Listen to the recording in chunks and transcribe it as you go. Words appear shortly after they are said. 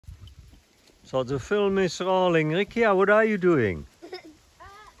So the film is rolling. Rylea, what are you doing? I'm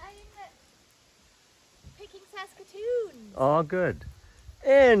picking Saskatoons. Oh, good.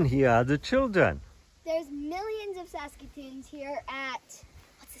 And here are the children. There's millions of Saskatoons here at,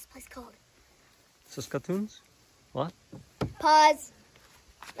 what's this place called? Saskatoons? What? Pause.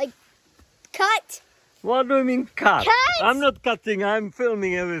 Like, cut. What do you mean cut? Cut! I'm not cutting, I'm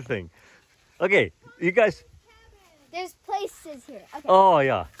filming everything. Okay, you guys... There's places here. Okay. Oh,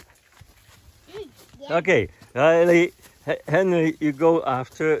 yeah. Yeah. Okay, Henry, you go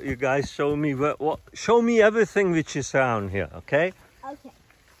after. You guys show me show me everything which is around here, okay? Okay.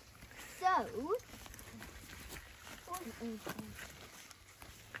 So,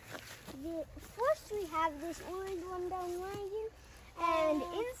 first we have this orange one down here, and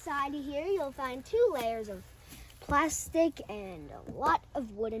inside here you'll find 2 layers of plastic and a lot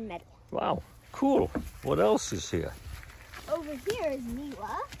of wood and metal. Wow, cool. What else is here? Over here is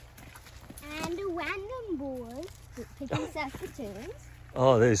Rylea and a random boy picking Saskatoons.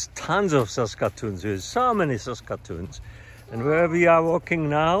 Oh, there's tons of Saskatoons. There's so many Saskatoons. And where we are walking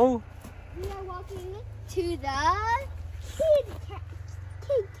now? We are walking to the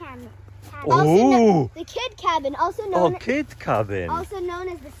kid cabin. Oh! The kid cabin, also known Kid cabin. also known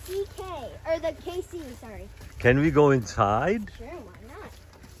as the CK or the KC. Sorry. Can we go inside? Sure, why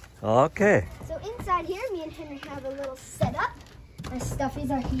not? Okay. So inside here, me and Henry have a little setup. Our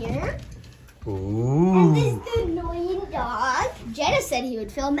stuffies are here. Ooh. And this is the annoying dog. Jenna said he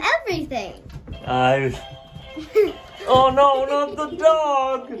would film everything. Oh no, not the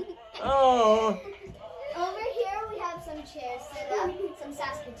dog! Oh. Over here we have some chairs set up, some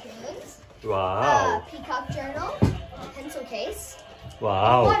Saskatoons, Wow. peacock journal, pencil case,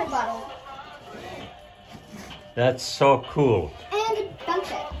 Wow. water bottle, That's so cool. and a bunk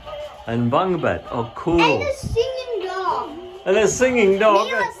bed. And bunk bed. Oh, cool. And a singing dog. And a singing dog.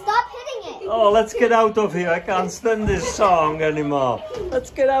 Mira, stop hitting it. Oh, let's get out of here. I can't stand this song anymore. Let's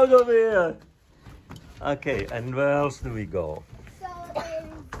get out of here. Okay, and where else do we go? So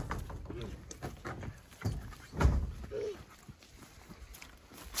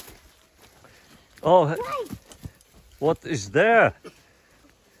Oh, right. what is there?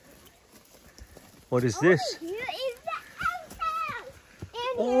 What is this? Here is the outhouse.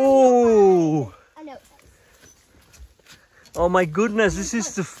 And Oh, I know. oh my goodness, this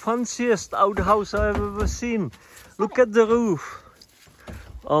is the fanciest outhouse I've ever seen. Look at the roof.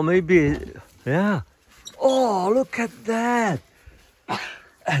 Or maybe, yeah. Oh, look at that.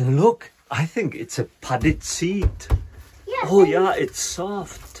 And look, I think it's a padded seat. Yeah, Oh yeah, it's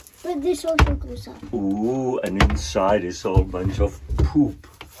soft. but this also goes up. Ooh, and inside is a whole bunch of poop.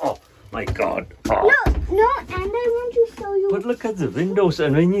 Oh my God. Oh. No, and I want to show you. But look at the windows,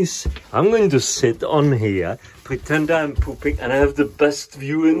 and when you I'm going to sit on here, pretend I'm pooping, and I have the best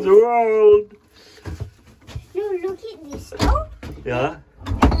view in the world. No, look at this though. Yeah?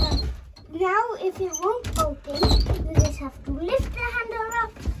 Now, if it won't open, you just have to lift the handle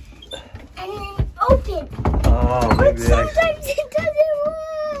up and then open. Oh, But maybe sometimes it doesn't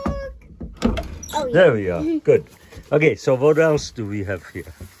work. Oh, yeah. There we are. Good. Okay, so what else do we have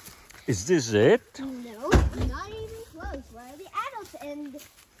here? Is this it? No, not even close. Where are the adults and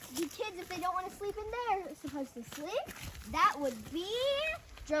the kids, if they don't want to sleep in there, are supposed to sleep? That would be,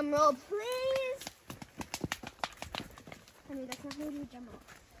 drum roll please. I mean, that's not how you do drum roll.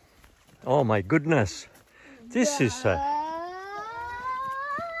 Oh my goodness. This is a...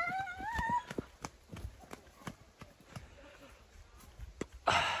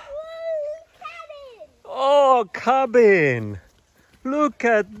 Oh, cabin. Look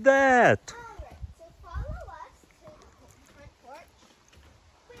at that. Alright, so follow us to the front porch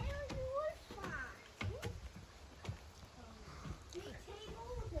where you will find the table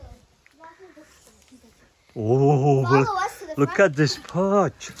with the walking books. Oh, Follow us to the look front. at this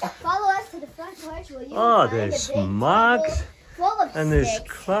porch. Follow us to the front porch where you Oh, will find there's a big Max table full of and there's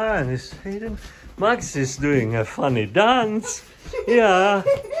sticks. Clara and there's Hayden. Max is doing a funny dance. Yeah.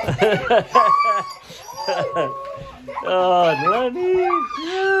 Oh, Nanny.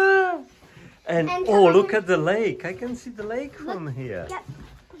 Yeah. And oh, look at the lake. I can see the lake from here. Yep.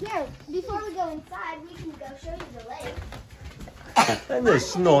 Here, before we go inside, we can go show you the lake. And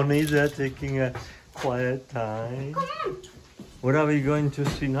there's Nonny there taking a quiet time. Come on. What are we going to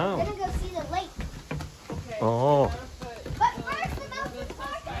see We're now? gonna go see the lake. Oh, But first, the mountain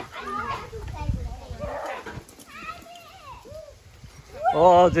park. I know I have to say.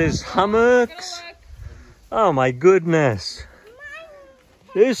 oh, there's hammocks. Oh my goodness.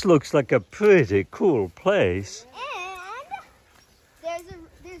 This looks like a pretty cool place. And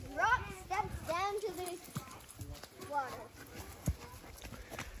there's rock steps down to the water.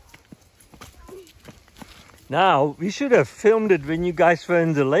 Now, we should have filmed it when you guys were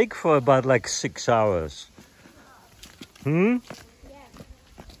in the lake for about like 6 hours. Hmm? Yeah.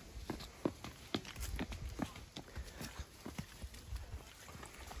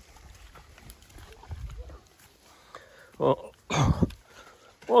 Well,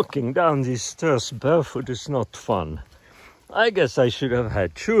 walking down these stairs barefoot is not fun. I guess I should have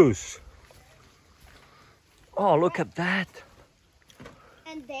had shoes. Oh, look at that.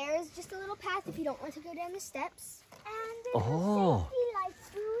 And there's just a little path if you don't want to go down the steps. And Oh.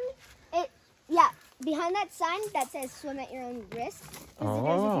 yeah, behind that sign that says swim at your own risk. Visitors,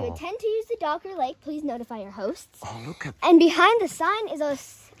 if you intend to use the dock or lake, please notify your hosts. Oh, look at And behind the sign is a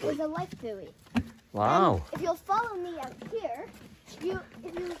life buoy. wow. And if you'll follow me out here, if you go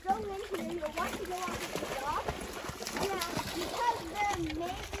in here, you'll want to go off the dock. Yeah, because there may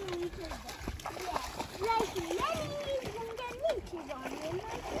be leeches there. Yeah, like many you can get leeches on you.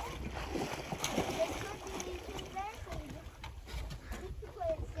 There could be leeches there, so just to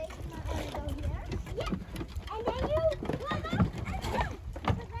play it safe, you might want to go here. Yeah, and then you plug up and jump.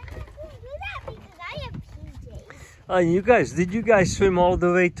 But then you can't do that because I have PJs. You guys, did you guys swim all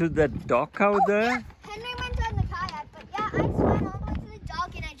the way to that dock out there? Yeah. Henry went on the kayak, but yeah, I swam all the way to the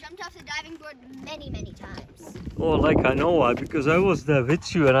dock and I jumped off the diving board many, many times. Oh, like I know why, because I was there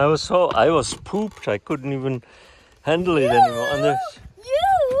with you and I was pooped. I couldn't even handle it anymore. And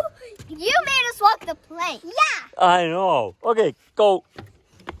You made us walk the plank. Yeah. I know. Okay, go.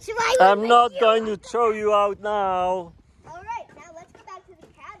 So I'm not going to throw you out now. All right, now let's go back to the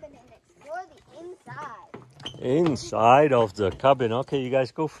cabin and explore the inside. Inside of the cabin. Okay, you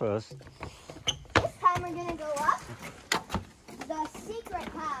guys go first. This time we're gonna go up the secret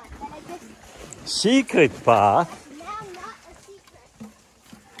path that I just. Secret path? Now not a secret.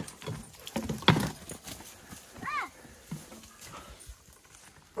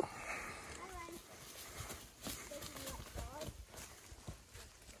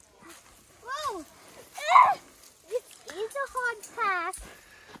 Whoa! This is a hard path.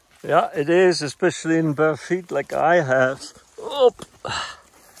 Yeah, it is, especially in bare feet like I have. Oh.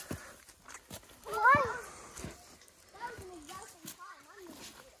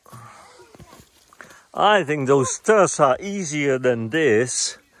 I think those stairs are easier than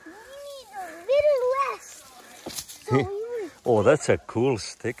this. We need a little less. So Oh, that's a cool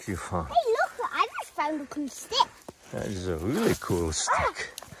stick you found. hey, look! I just found a cool stick. That is a really cool stick.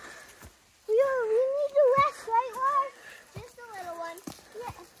 We need a rest, right, Lars? Just a little one.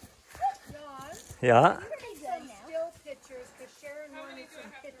 Yeah. Yeah? Pretty good now. Still pictures, because Sharon wanted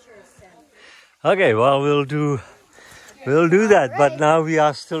some pictures sent. Okay, well, we'll do that, but now we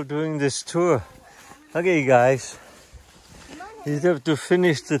are still doing this tour. Okay, guys, you have to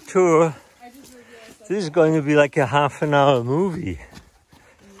finish the tour. This is going to be like a half-an-hour movie.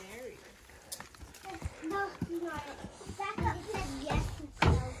 No, not. Back up said yes.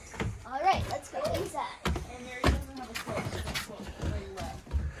 All right, let's go inside. And Mary doesn't have a coat. That's what where you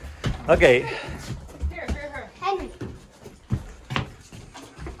at. Okay, Here. Henry.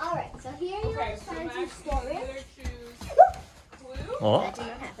 All right, so here you Okay, will so find some Max, storage. either choose blue. oh, That did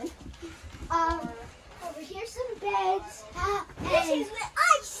not happen. Over here's some beds. This is where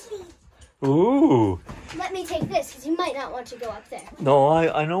I sleep. ooh. Let me take this, because you might not want to go up there. No,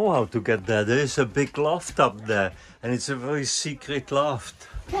 I know how to get there. There is a big loft up there, and it's a very secret loft.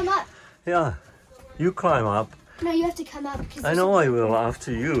 Come up. Yeah, you climb up. No, you have to come up. I know I will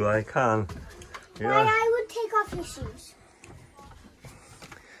after you. I can. Why Yeah, I would take off your shoes.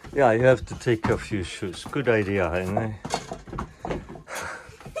 yeah, you have to take off your shoes. Good idea, Henry.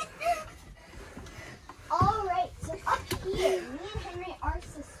 All right, so up here, me and Henry are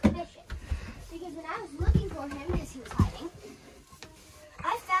suspicious. Because when I was looking for him, because he was hiding,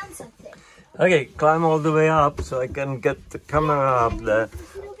 I found something. Okay, climb all the way up so I can get the camera up there.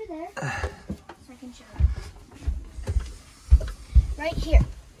 Sit over there, so I can show you. Right here.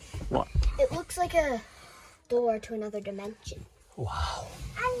 What? It looks like a door to another dimension. Wow.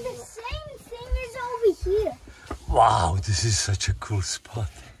 And the same thing is over here. Wow, this is such a cool spot.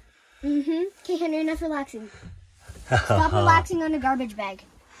 Mm-hmm. Okay, Henry, enough relaxing. Stop relaxing on a garbage bag.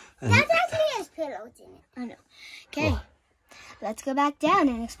 That actually has pillows in it. I know. Okay, let's go back down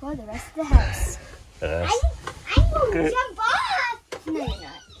and explore the rest of the house. Yes. I'm going to Okay. jump off. No, you're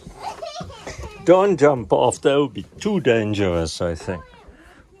not. Don't jump off, that would be too dangerous, I think.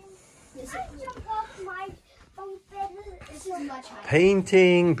 This is much higher.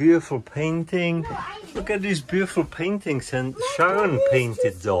 Painting, beautiful painting. Look at these beautiful paintings, and Sharon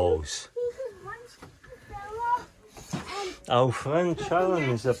painted those. Our friend Sharon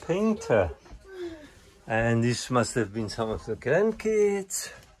is a painter. And this must have been some of the grandkids.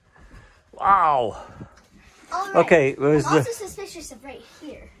 Wow. All right. Okay, where's I'm the... also suspicious of right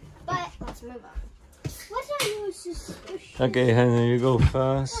here. But let's move on. What are you suspicious? Okay, Henry, you go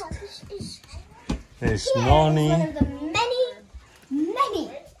first. There's Here is Noni. one of the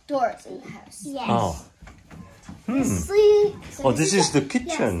many doors in the house. Yes. Oh. So This is the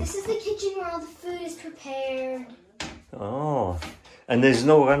kitchen. Yes, this is the kitchen where all the food is prepared. Oh. And there's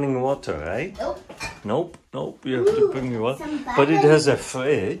no running water, right? Nope. Nope. You have to bring your water. some But it buttons. has a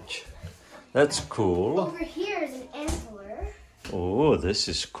fridge. That's cool. Over here is an antler. Oh, this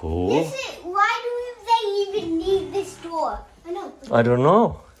is cool. Why do they even need this door? I know. I don't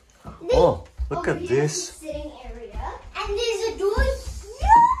know. Oh, look Over at here this. is the sitting area. And there's a door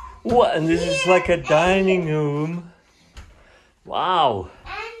here. What? And this is like a dining room. Wow.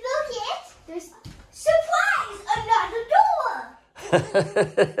 And look it. There's surprise! Another door.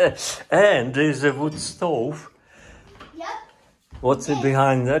 And there's a wood stove. Yep. What's it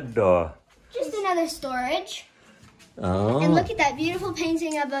behind that door? Just another storage. Oh, And look at that beautiful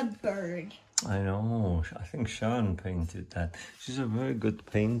painting of a bird. I know. I think Sharon painted that. She's a very good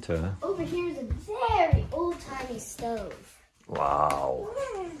painter. Over here is a very old-timey stove. Wow.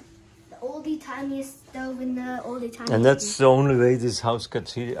 The oldie-timiest stove in the oldie-timiest. And that's the only way this house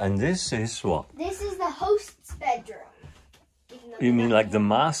gets heated. And this is what? This is the host's bedroom. You mean like the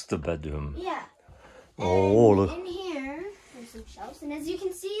master bedroom? Yeah. Oh, And look. in here, there's some shelves. And as you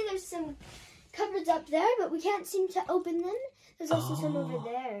can see, there's some cupboards up there, but we can't seem to open them. There's also some over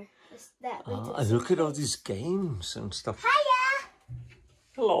there. That way to And look at all these games and stuff. Hiya!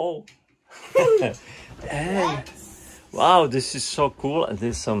 Hello. And, wow, this is so cool. And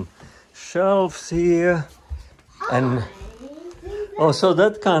there's some shelves here. And so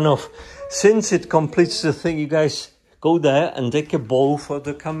that kind of, since it completes the thing, you guys go there and take a bow for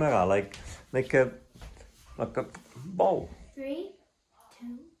the camera. Like, make a bow. 3, 2,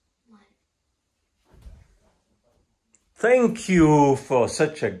 1. Thank you for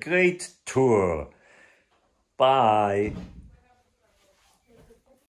such a great tour. Bye.